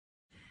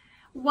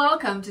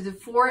Welcome to the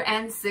 4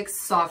 and 6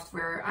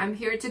 software. I'm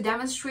here to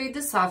demonstrate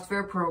the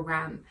software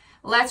program.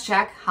 Let's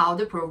check how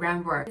the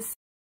program works.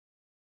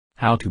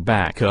 How to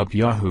back up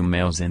Yahoo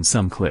mails in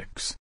some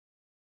clicks.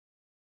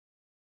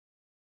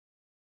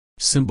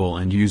 Simple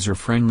and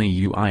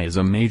user-friendly UI is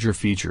a major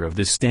feature of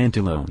this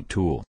standalone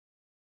tool.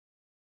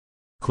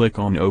 Click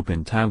on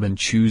Open tab and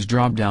choose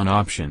drop-down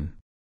option.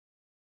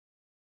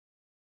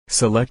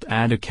 Select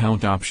Add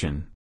Account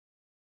option.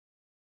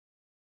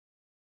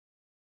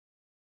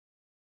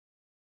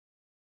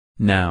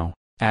 Now,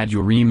 add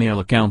your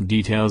email account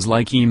details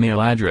like email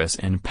address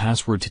and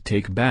password to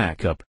take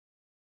backup.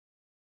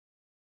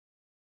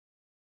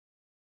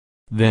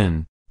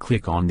 Then,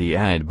 click on the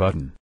Add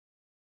button.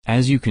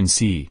 As you can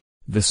see,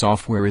 the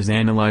software is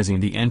analyzing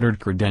the entered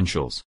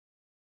credentials.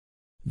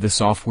 The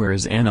software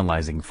is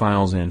analyzing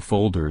files and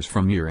folders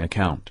from your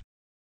account.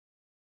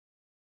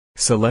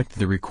 Select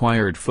the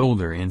required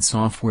folder and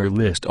software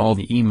list all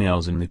the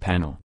emails in the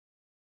panel.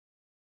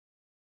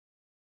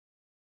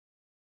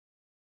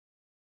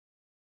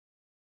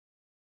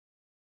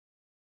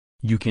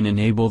 You can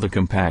enable the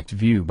Compact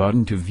View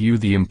button to view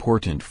the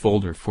important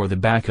folder for the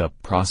backup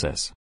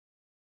process.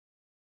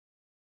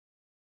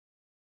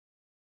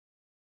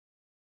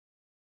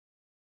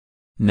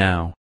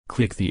 Now,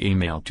 click the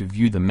email to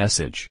view the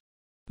message.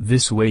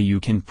 This way you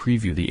can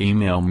preview the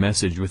email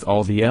message with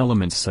all the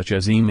elements such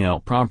as email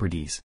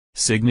properties,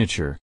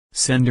 signature,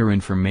 sender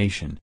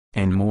information,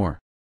 and more.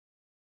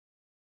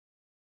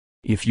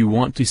 If you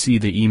want to see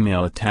the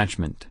email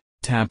attachment,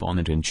 tap on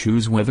it and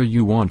choose whether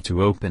you want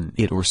to open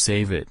it or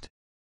save it.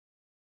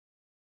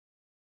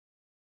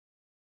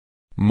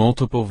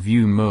 Multiple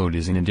view mode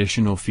is an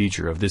additional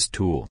feature of this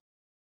tool.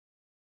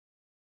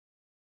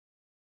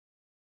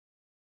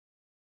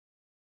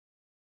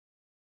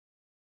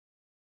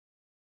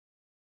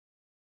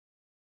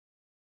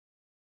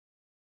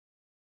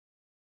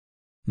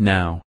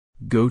 Now,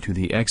 go to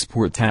the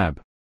Export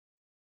tab.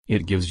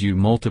 It gives you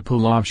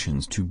multiple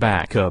options to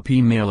back up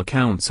email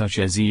accounts such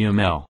as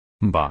EML,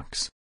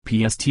 Box,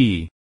 PST,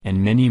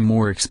 and many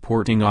more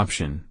exporting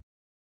options.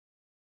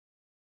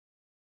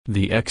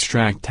 The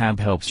Extract tab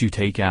helps you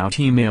take out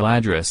email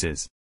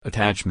addresses,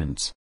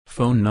 attachments,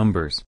 phone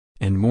numbers,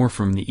 and more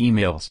from the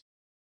emails.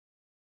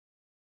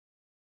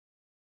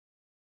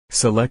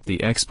 Select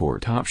the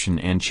Export option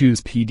and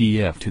choose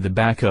PDF to the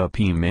backup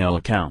email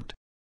account.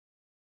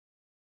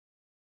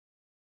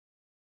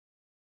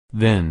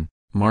 Then,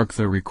 mark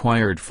the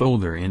required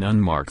folder and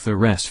unmark the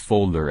rest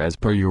folder as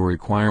per your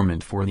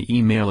requirement for the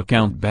email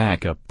account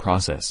backup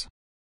process.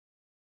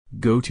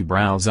 Go to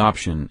Browse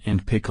option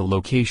and pick a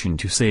location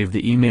to save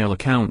the email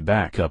account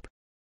backup.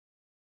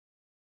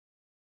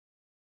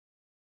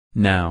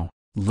 Now,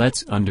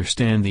 let's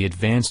understand the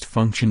advanced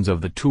functions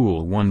of the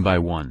tool one by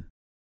one.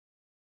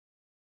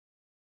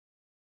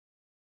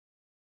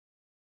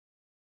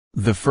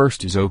 The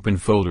first is open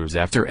folders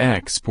after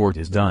export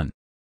is done.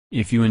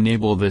 If you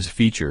enable this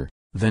feature,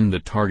 then the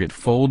target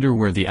folder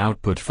where the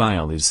output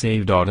file is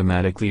saved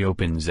automatically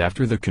opens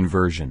after the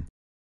conversion.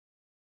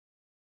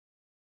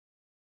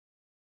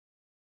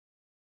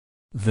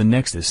 The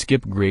next is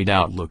Skip Grayed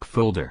Outlook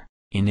folder.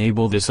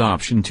 Enable this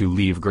option to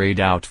leave grayed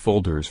out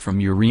folders from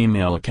your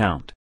email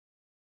account.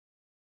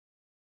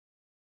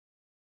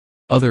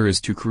 Other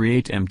is to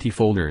create empty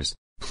folders.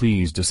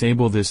 Please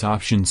disable this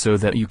option so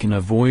that you can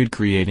avoid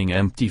creating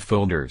empty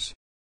folders.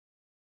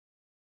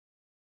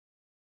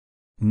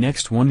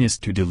 Next one is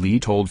to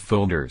delete old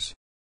folders.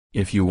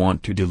 If you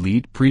want to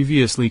delete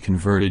previously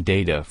converted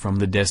data from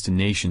the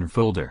destination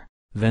folder,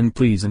 then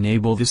please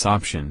enable this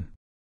option.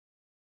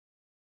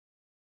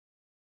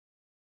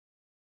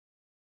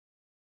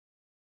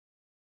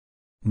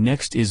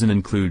 Next is an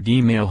include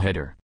email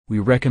header. We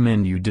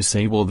recommend you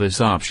disable this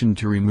option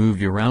to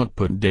remove your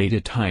output data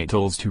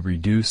titles to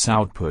reduce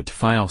output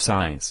file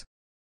size.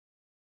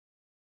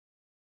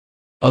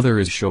 Other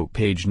is show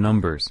page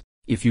numbers.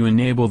 If you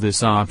enable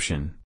this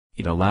option,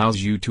 it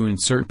allows you to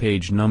insert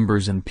page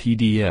numbers in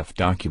PDF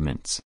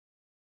documents.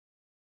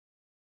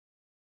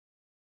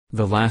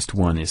 The last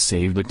one is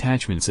saved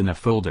attachments in a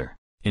folder.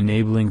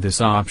 Enabling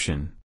this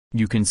option,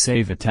 you can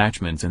save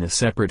attachments in a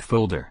separate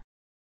folder.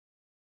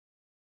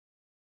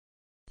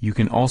 You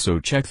can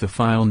also check the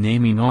file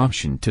naming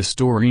option to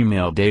store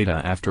email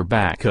data after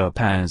backup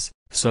as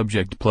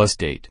subject plus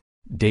date,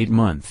 date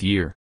month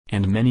year,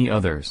 and many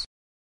others.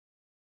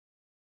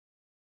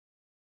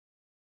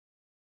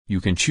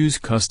 You can choose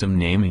custom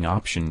naming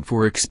option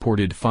for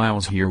exported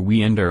files. Here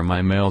we enter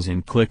my mails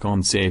and click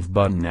on Save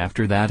button.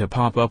 After that a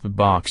pop-up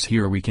box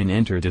here we can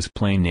enter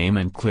display name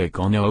and click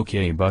on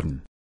OK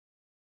button.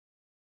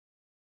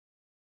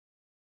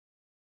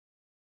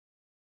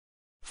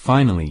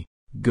 Finally,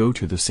 go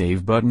to the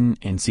Save button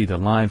and see the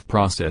live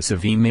process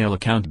of email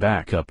account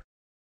backup.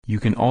 You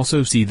can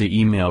also see the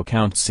email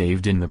account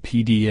saved in the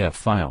PDF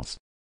files.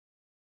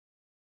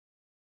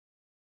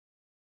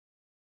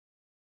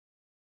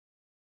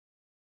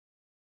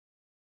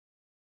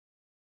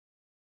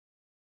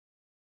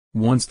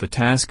 Once the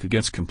task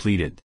gets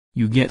completed,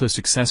 you get a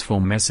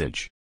successful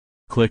message.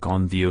 Click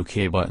on the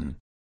OK button.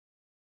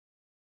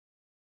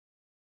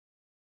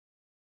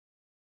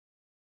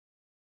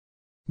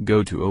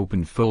 Go to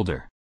Open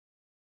Folder.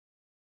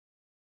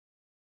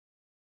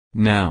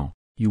 Now,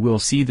 you will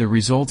see the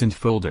resultant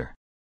folder.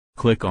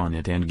 Click on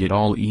it and get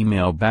all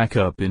email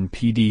backup in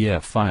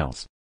PDF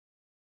files.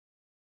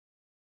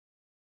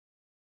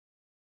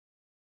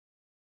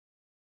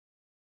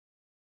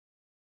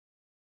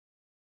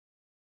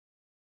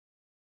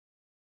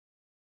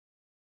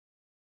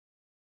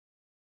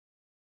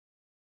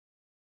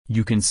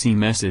 You can see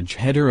message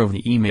header of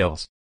the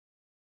emails.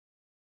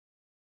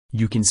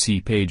 You can see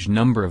page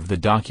number of the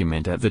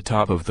document at the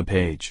top of the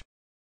page.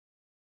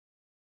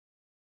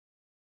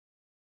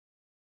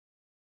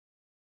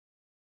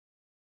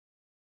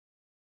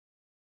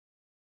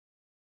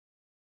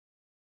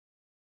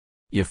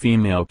 If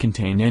email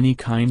contain any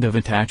kind of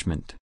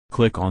attachment,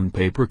 click on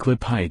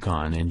paperclip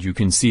icon and you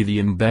can see the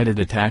embedded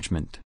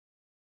attachment.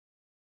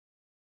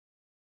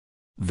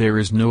 There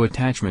is no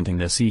attachment in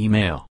this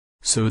email,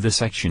 so the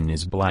section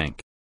is blank.